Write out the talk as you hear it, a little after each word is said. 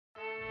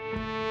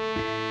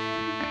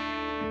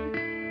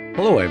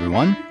Hello,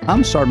 everyone.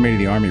 I'm Sergeant Major of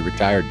the Army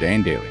retired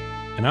Dan Daly.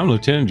 And I'm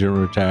Lieutenant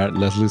General retired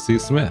Leslie C.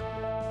 Smith.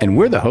 And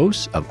we're the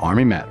hosts of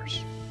Army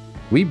Matters.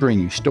 We bring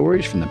you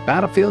stories from the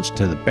battlefields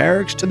to the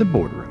barracks to the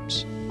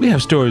boardrooms. We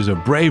have stories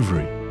of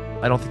bravery.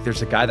 I don't think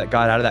there's a guy that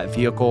got out of that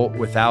vehicle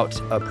without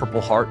a Purple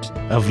Heart.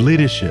 Of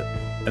leadership.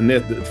 And they're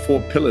the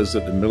four pillars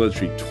that the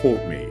military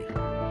taught me,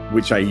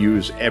 which I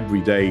use every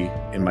day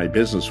in my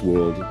business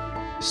world.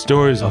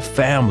 Stories of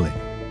family.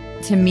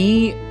 To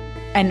me,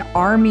 an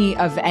army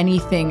of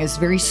anything is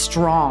very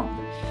strong.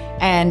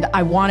 And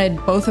I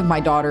wanted both of my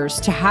daughters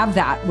to have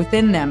that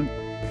within them.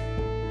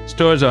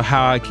 Stories of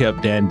how I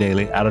kept Dan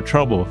Daly out of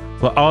trouble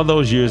for all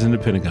those years in the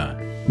Pentagon.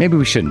 Maybe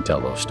we shouldn't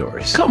tell those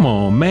stories. Come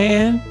on,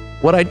 man.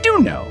 What I do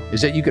know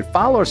is that you could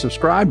follow or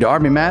subscribe to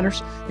Army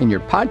Matters in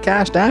your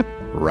podcast app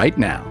right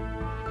now.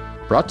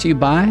 Brought to you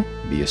by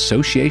the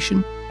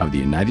Association of the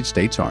United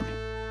States Army.